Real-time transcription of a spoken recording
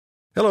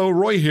Hello,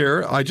 Roy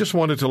here. I just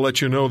wanted to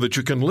let you know that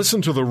you can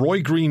listen to The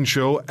Roy Green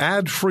Show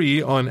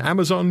ad-free on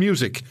Amazon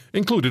Music,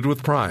 included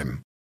with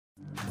Prime.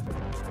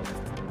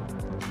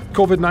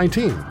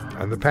 COVID-19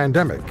 and the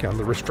pandemic and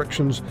the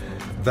restrictions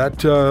that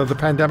the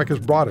pandemic has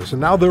brought us. And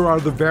now there are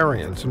the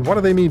variants. And what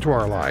do they mean to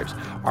our lives?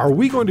 Are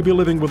we going to be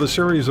living with a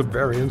series of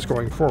variants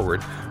going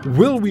forward?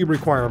 Will we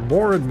require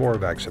more and more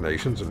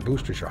vaccinations and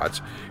booster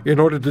shots in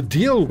order to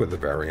deal with the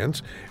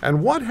variants?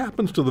 And what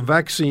happens to the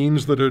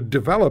vaccines that are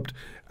developed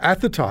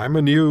at the time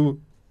a new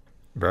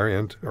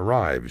variant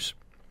arrives?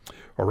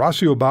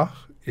 Horacio Bach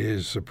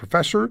is a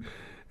professor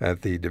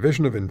at the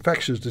Division of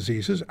Infectious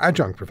Diseases,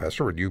 adjunct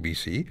professor at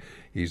UBC.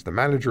 He's the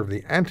manager of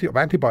the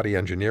Antibody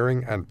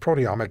Engineering and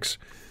Proteomics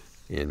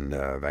in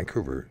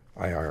Vancouver,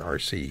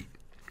 IIRC.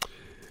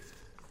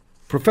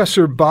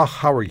 Professor Bach,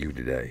 how are you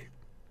today?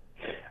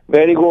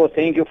 Very good.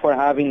 Thank you for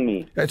having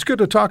me. It's good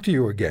to talk to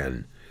you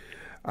again.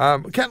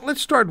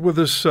 Let's start with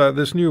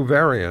this new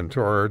variant,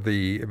 or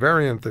the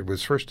variant that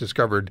was first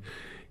discovered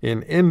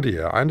in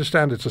India. I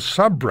understand it's a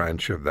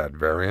sub-branch of that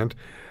variant,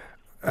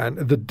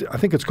 and I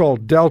think it's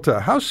called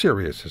Delta. How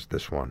serious is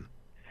this one?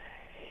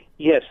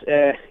 Yes.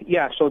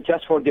 So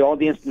just for the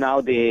audience,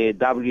 now the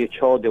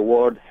WHO, the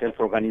World Health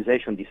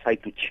Organization,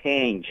 decided to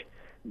change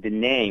the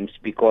names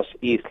because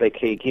it's like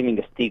giving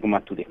a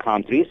stigma to the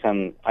countries,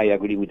 and I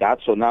agree with that.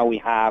 So now we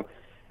have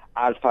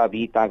Alpha,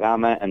 Beta,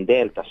 Gamma, and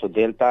Delta. So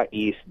Delta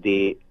is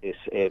a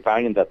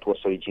variant that was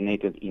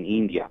originated in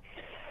India.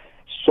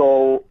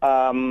 So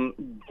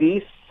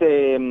this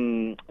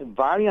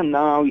variant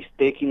now is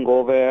taking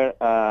over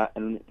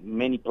in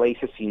many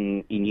places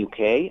in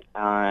UK,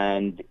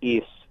 and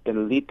is a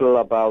little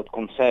about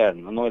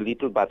concern. Not a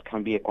little, but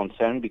can be a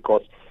concern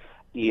because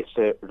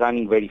it's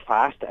running very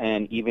fast,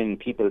 and even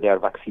people they are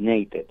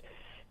vaccinated.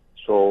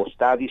 So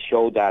studies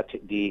show that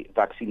the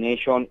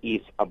vaccination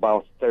is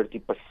about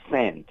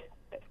 30%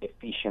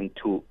 efficient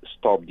to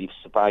stop this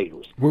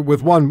virus.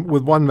 With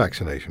one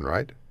vaccination,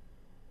 right?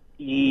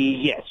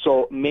 Yes.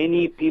 So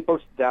many people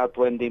that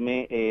when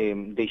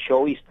they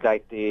show is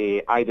like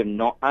they either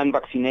not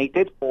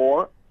unvaccinated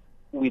or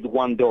with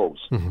one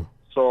dose. Mm-hmm.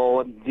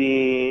 So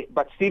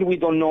but still we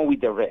don't know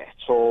with the rest.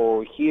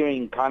 So here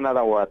in Canada,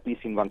 or at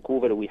least in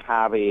Vancouver, we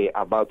have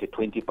about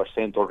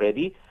 20%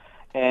 already.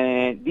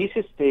 And this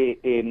is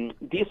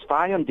this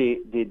variant.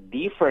 The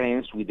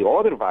difference with the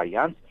other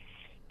variants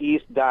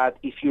is that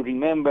if you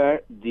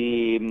remember,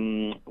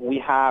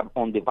 we have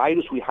on the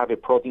virus we have a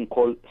protein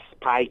called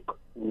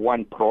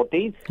spike-1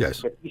 protein.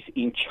 Yes. That is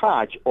in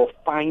charge of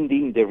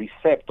finding the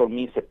receptor,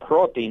 means a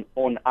protein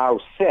on our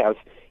cells,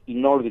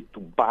 in order to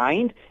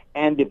bind,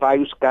 and the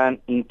virus can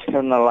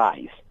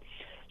internalize.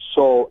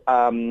 So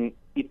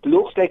it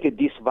looks like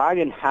this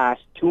variant has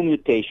two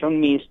mutations,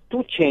 means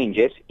two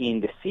changes in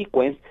the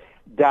sequence,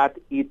 that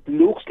it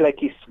looks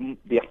like it's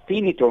the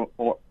affinity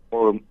or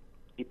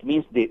it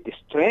means the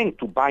strength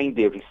to bind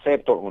the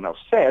receptor on our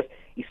cells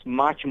is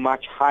much,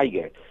 much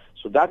higher.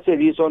 So that's the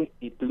reason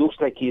it looks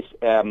like it's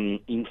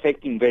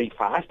infecting very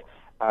fast.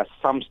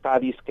 Some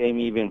studies came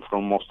even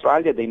from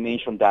Australia. They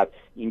mentioned that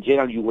in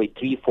general you wait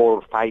 3,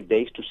 4, 5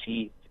 days to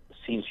see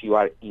since you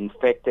are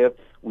infected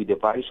with the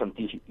virus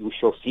until you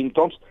show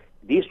symptoms.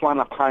 This one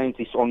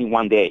apparently is only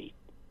 1 day.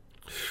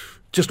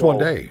 Just 1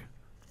 day?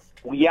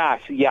 Yes,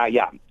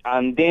 yeah.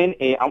 And then,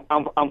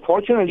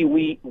 unfortunately,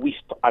 we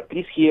at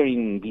least here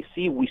in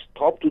BC, we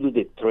stopped to do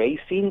the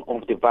tracing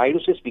of the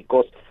viruses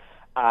because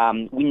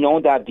we know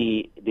that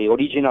the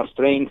original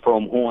strain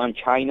from Wuhan,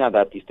 China,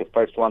 that is the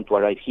first one to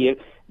arrive here,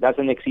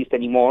 doesn't exist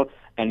anymore,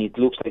 and it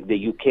looks like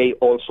the UK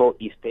also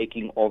is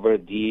taking over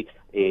the,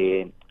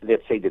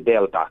 let's say, the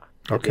Delta,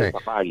 okay,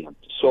 Delta variant.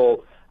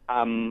 So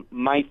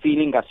my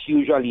feeling, as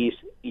usual, is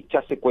it's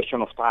just a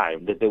question of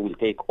time that they will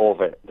take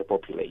over the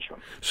population.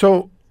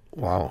 So,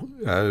 wow.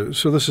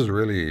 So this is a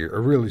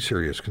really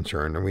serious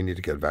concern, and we need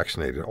to get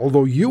vaccinated.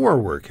 Although you are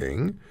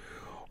working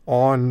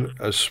on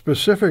a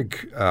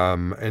specific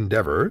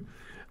endeavor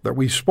that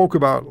we spoke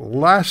about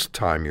last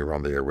time you were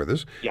on the air with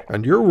us, yeah.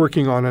 And you're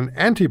working on an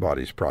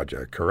antibodies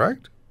project,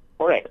 correct?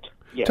 Correct,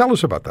 yes. Tell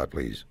us about that,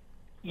 please.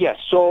 Yes,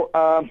 so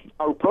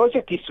our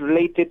project is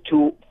related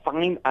to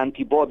find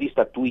antibodies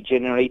that we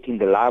generate in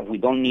the lab. We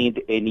don't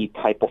need any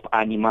type of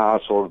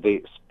animals or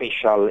the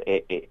special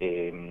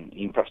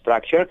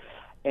infrastructure.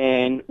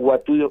 And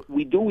what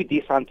we do with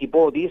these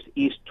antibodies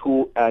is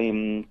to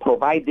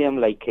provide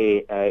them like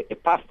a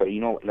pathway,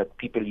 like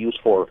people use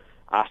for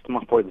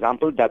asthma, for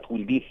example, that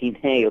will be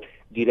inhaled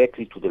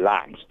directly to the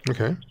lungs.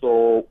 Okay.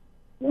 So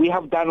we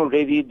have done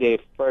already the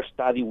first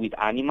study with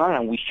animal,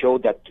 and we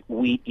showed that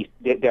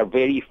they are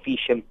very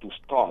efficient to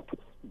stop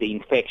the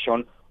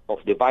infection of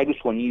the virus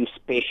when you use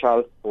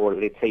special or,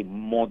 let's say,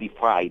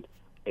 modified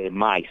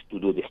mice to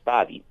do the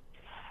study.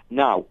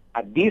 Now,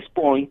 at this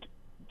point,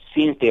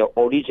 since the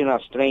original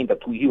strain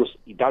that we use,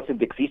 it doesn't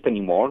exist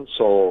anymore,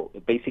 so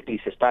basically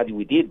it's a study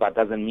we did, but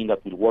doesn't mean that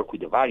we'll work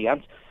with the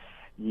variants.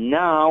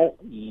 Now,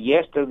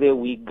 yesterday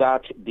we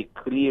got the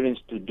clearance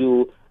to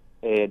do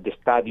the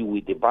study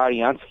with the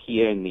variants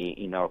here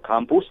in our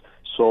campus.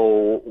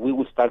 So we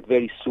will start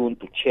very soon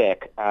to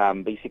check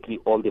basically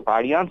all the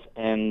variants,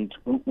 and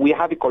we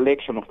have a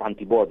collection of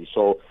antibodies.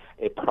 So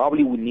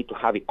probably we need to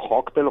have a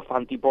cocktail of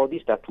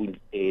antibodies that will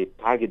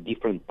target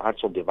different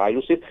parts of the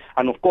viruses.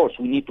 And of course,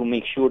 we need to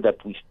make sure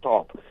that we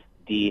stop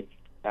this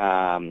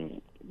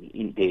virus,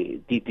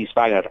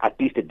 at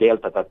least the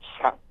Delta, that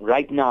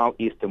right now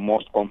is the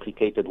most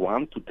complicated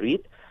one to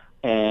treat.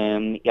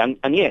 And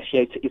yes,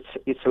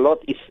 it's a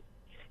lot.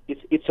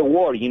 It's a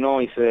war,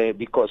 it's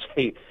because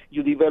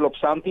you develop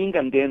something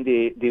and then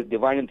the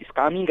variant is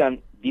coming,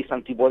 and this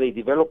antibody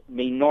developed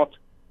may not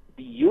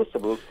be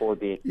usable for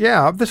the...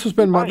 Yeah, this has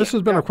been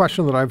a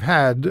question that I've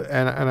had,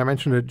 and I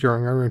mentioned it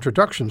during our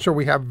introduction. So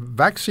we have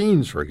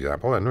vaccines, for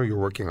example. I know you're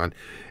working on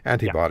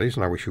antibodies,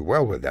 and I wish you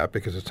well with that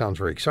because it sounds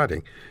very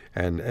exciting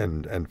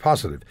and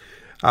positive.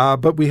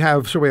 But we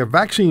have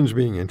vaccines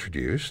being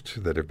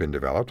introduced that have been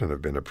developed and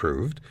have been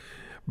approved.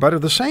 But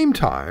at the same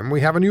time, we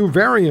have a new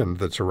variant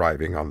that's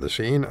arriving on the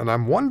scene, and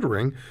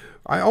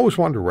I always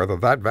wonder whether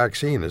that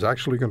vaccine is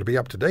actually going to be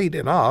up to date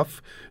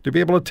enough to be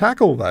able to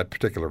tackle that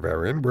particular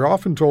variant. We're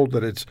often told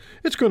that it's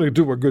going to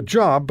do a good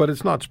job, but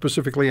it's not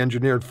specifically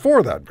engineered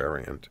for that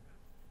variant.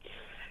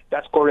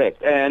 That's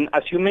correct. And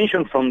as you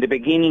mentioned from the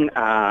beginning,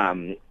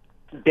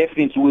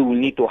 definitely we will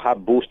need to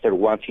have booster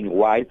once in a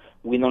while.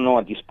 We don't know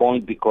at this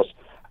point because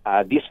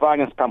these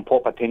variants can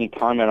pop at any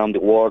time around the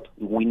world.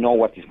 We know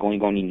what is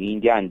going on in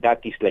India, and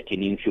that is like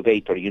an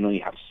incubator. You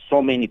have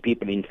so many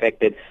people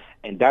infected,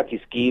 and that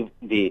is give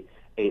the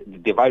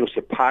virus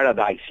a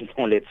paradise,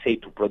 let's say,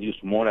 to produce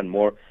more and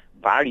more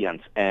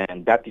variants,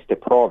 and that is the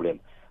problem.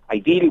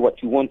 Ideally,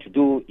 what you want to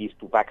do is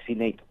to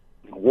vaccinate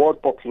the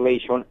world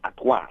population at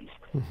once.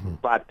 Mm-hmm.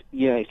 But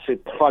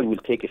it probably will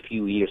take a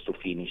few years to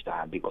finish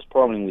that because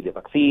problem with the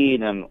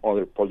vaccine and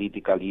other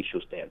political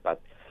issues there. But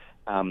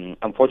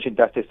unfortunately,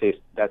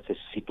 that's the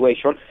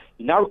situation.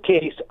 In our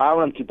case,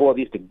 our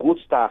antibodies, the good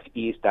stuff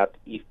is that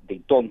if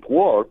they don't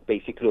work,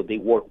 basically, or they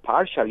work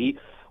partially,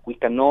 we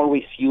can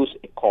always use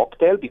a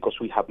cocktail because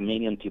we have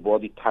many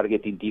antibodies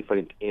targeting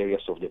different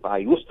areas of the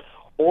virus,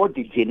 or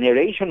the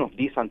generation of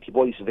these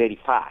antibodies is very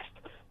fast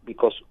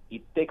because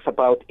it takes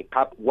about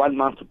 1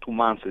 month to 2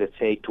 months, let's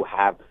say, to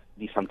have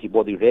this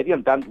antibody ready,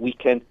 and then we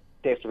can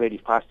test very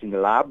fast in the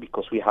lab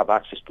because we have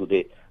access to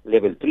the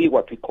level 3,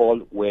 what we call,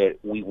 where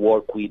we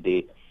work with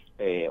the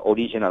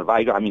original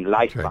virus,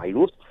 live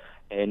virus.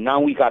 And now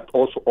we got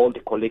also all the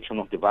collection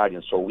of the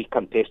variants, so we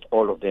can test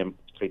all of them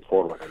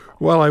straightforward.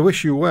 Well, I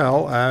wish you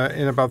well.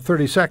 In about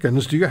 30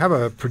 seconds, do you have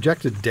a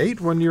projected date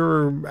when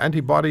your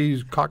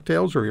antibody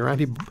cocktails or your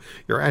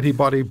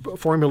antibody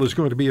formula is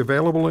going to be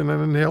available in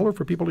an inhaler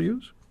for people to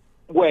use?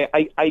 Well,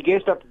 I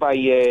guess that by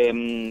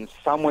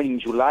somewhere in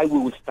July we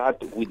will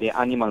start with the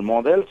animal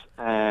models,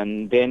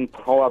 and then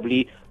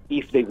probably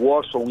if they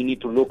work, so we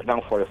need to look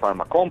now for a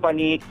pharma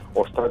company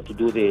or start to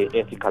do the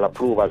ethical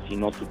approvals,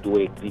 to do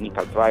a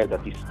clinical trial.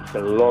 That is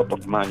a lot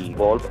of money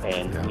involved,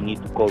 and we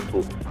need to go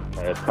to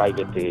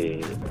private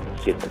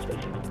circles,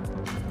 basically.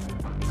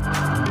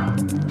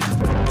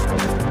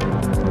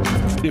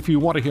 If you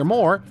want to hear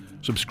more,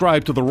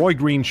 subscribe to The Roy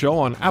Green Show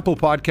on Apple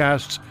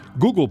Podcasts,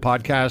 Google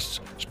Podcasts,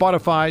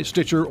 Spotify,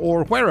 Stitcher,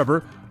 or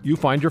wherever you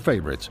find your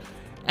favorites.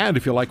 And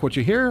if you like what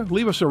you hear,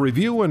 leave us a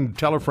review and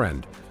tell a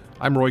friend.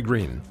 I'm Roy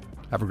Green.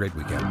 Have a great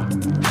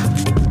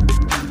weekend.